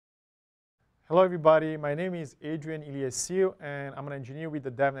Hello everybody, my name is Adrian Iliasiu and I'm an engineer with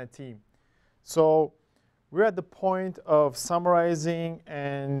the DevNet team. So we're at the point of summarizing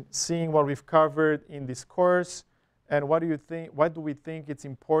and seeing what we've covered in this course and what do we think it's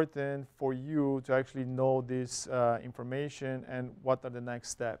important for you to actually know this information and what are the next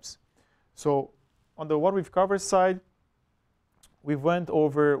steps. So on the what we've covered side, we went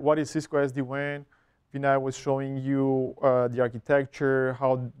over what is Cisco SD-WAN. Vinay was showing you the architecture,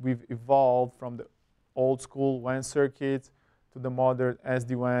 how we've evolved from the old school WAN circuits to the modern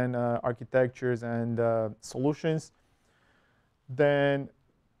SD-WAN architectures and solutions. Then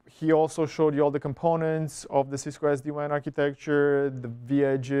he also showed you all the components of the Cisco SD-WAN architecture, the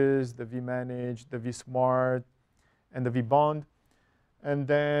vEdges, the vManage, the vSmart, and the vBond. And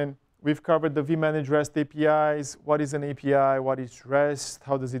then we've covered the vManage REST APIs. What is an API? What is REST?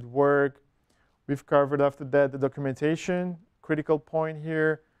 How does it work? We've covered after that the documentation, critical point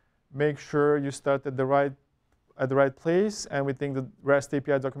here. Make sure you start at the right place, and we think the REST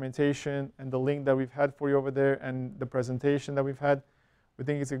API documentation and the link that we've had for you over there and the presentation that we've had, we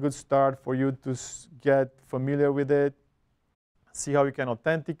think it's a good start for you to get familiar with it, see how you can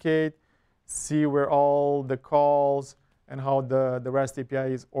authenticate, see where all the calls and how the REST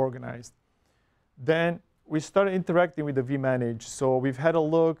API is organized. Then we started interacting with the vManage. So we've had a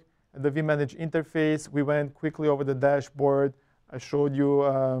look at the vManage interface. We went quickly over the dashboard. I showed you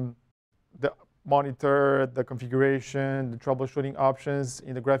the monitor, the configuration, the troubleshooting options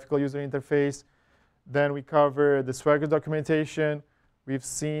in the graphical user interface. Then we covered the Swagger documentation. We've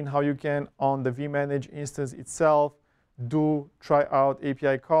seen how you can, on the vManage instance itself, try out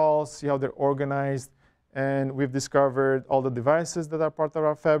API calls, see how they're organized. And we've discovered all the devices that are part of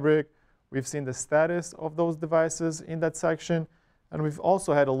our fabric. We've seen the status of those devices in that section. And we've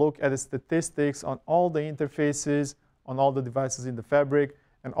also had a look at the statistics on all the interfaces, on all the devices in the fabric,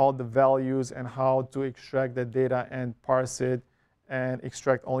 and all the values and how to extract that data and parse it and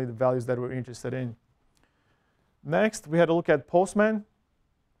extract only the values that we're interested in. Next, we had a look at Postman.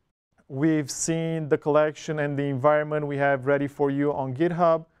 We've seen the collection and the environment we have ready for you on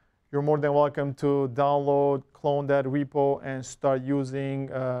GitHub. You're more than welcome to download, clone that repo, and start using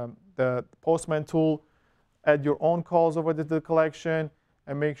the Postman tool. Add your own calls over to the collection,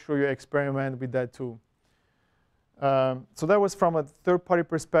 and make sure you experiment with that too. So that was from a third-party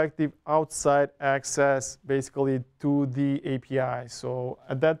perspective, outside access, basically, to the API. So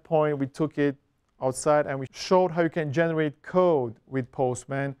at that point, we took it outside, and we showed how you can generate code with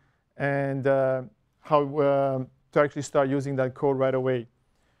Postman and how to actually start using that code right away.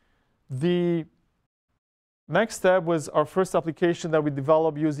 The next step was our first application that we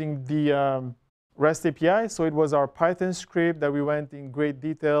developed using the REST API. So it was our Python script that we went in great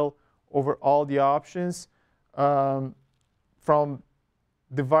detail over all the options, from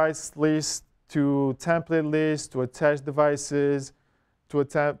device list to template list to attach devices to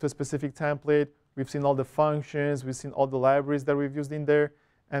a specific template. We've seen all the functions. We've seen all the libraries that we've used in there.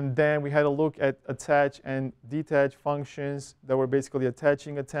 And then we had a look at attach and detach functions that were basically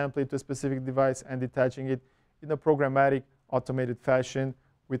attaching a template to a specific device and detaching it in a programmatic, automated fashion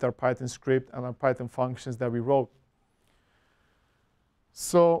with our Python script and our Python functions that we wrote.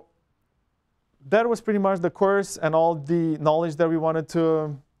 So that was pretty much the course and all the knowledge that we wanted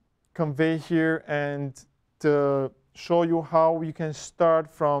to convey here and to show you how you can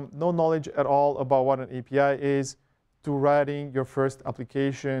start from no knowledge at all about what an API is to writing your first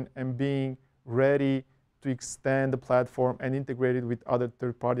application and being ready to extend the platform and integrate it with other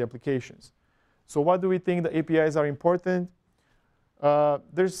third-party applications. So why do we think the APIs are important?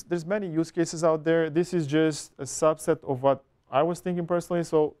 There's many use cases out there. This is just a subset of what I was thinking personally.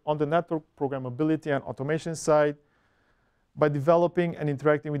 So on the network programmability and automation side, by developing and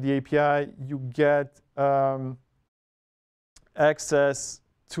interacting with the API, you get access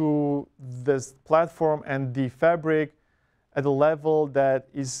to this platform and the fabric at a level that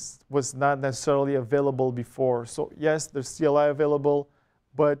was not necessarily available before. So yes, there's CLI available,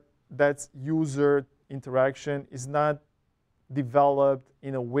 but that user interaction is not developed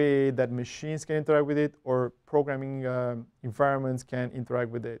in a way that machines can interact with it or programming environments can interact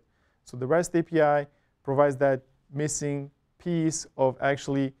with it. So the REST API provides that missing piece of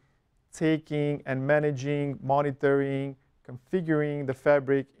actually taking and managing, monitoring, configuring the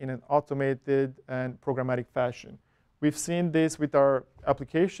fabric in an automated and programmatic fashion. We've seen this with our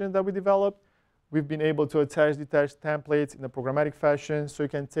application that we developed. We've been able to attach, detach templates in a programmatic fashion, so you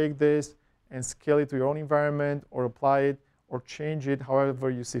can take this and scale it to your own environment or apply it or change it however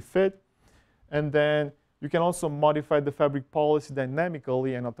you see fit. And then you can also modify the fabric policy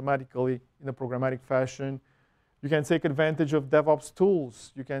dynamically and automatically in a programmatic fashion. You can take advantage of DevOps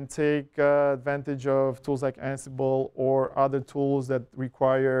tools. You can take advantage of tools like Ansible or other tools that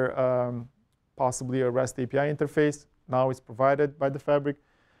require possibly a REST API interface. Now it's provided by the Fabric.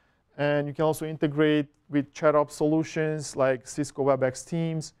 And you can also integrate with chat-up solutions like Cisco WebEx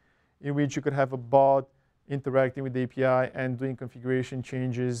Teams, in which you could have a bot interacting with the API and doing configuration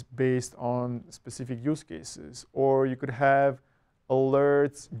changes based on specific use cases. Or you could have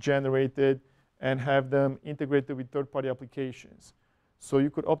alerts generated and have them integrated with third-party applications. So you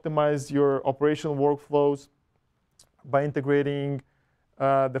could optimize your operational workflows by integrating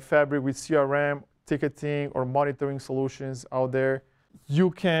the Fabric with CRM, ticketing, or monitoring solutions out there.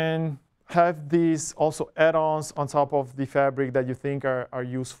 You can have these also add-ons on top of the Fabric that you think are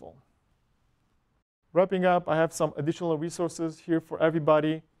useful. Wrapping up, I have some additional resources here for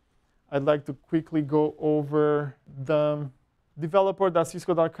everybody. I'd like to quickly go over them.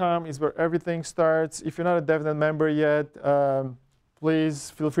 Developer.cisco.com is where everything starts. If you're not a DevNet member yet,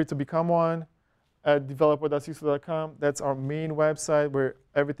 please feel free to become one at developer.cisco.com. That's our main website where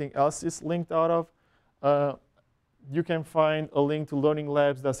everything else is linked out of. You can find a link to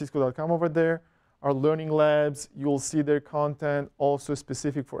learninglabs.cisco.com over there. Our learning labs, you'll see their content also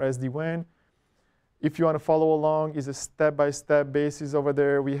specific for SD-WAN. If you want to follow along, is a step-by-step basis over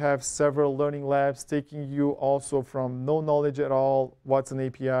there. We have several learning labs taking you also from no knowledge at all, what's an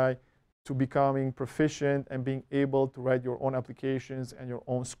API, to becoming proficient and being able to write your own applications and your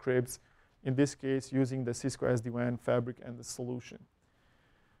own scripts, in this case, using the Cisco SD-WAN Fabric and the solution.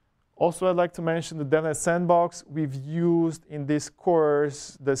 Also, I'd like to mention the DevNet Sandbox. We've used in this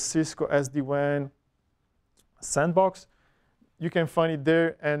course the Cisco SD-WAN Sandbox. You can find it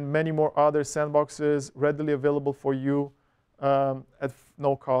there and many more other sandboxes readily available for you at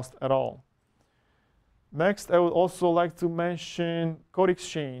no cost at all. Next, I would also like to mention Code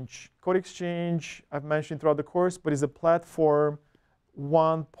Exchange. Code Exchange, I've mentioned throughout the course, but is a platform,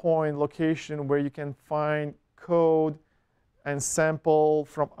 one-point location where you can find code and sample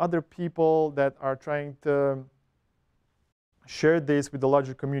from other people that are trying to share this with the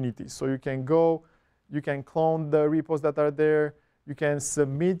larger community. So you can go, you can clone the repos that are there. You can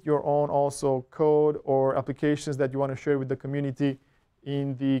submit your own also code or applications that you want to share with the community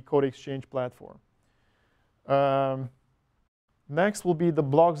in the Code Exchange platform. Next will be the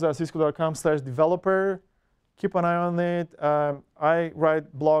blogs.cisco.com/developer. Keep an eye on it. I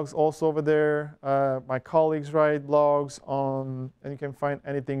write blogs also over there. My colleagues write blogs on, and you can find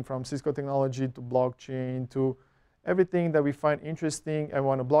anything from Cisco technology to blockchain to everything that we find interesting and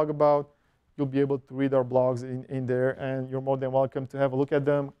want to blog about. You'll be able to read our blogs in there, and you're more than welcome to have a look at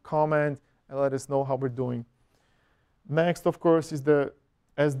them, comment, and let us know how we're doing. Next, of course, is the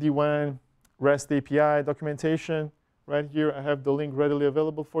SD-WAN REST API documentation. Right here, I have the link readily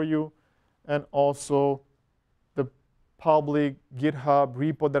available for you, and also the public GitHub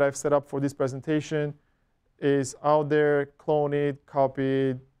repo that I've set up for this presentation is out there. Clone it,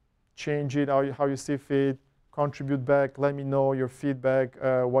 copy it, change it how you see fit. Contribute back, let me know your feedback,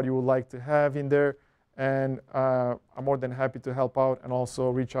 what you would like to have in there. And I'm more than happy to help out and also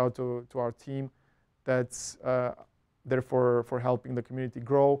reach out to our team that's there for helping the community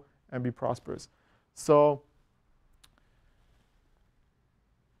grow and be prosperous. So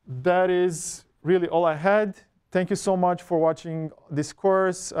that is really all I had. Thank you so much for watching this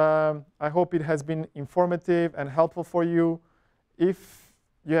course. I hope it has been informative and helpful for you. If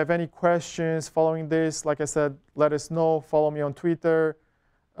you have any questions following this, like I said, let us know. Follow me on Twitter,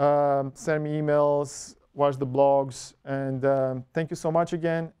 send me emails, watch the blogs. And thank you so much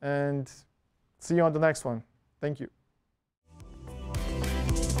again, and see you on the next one. Thank you.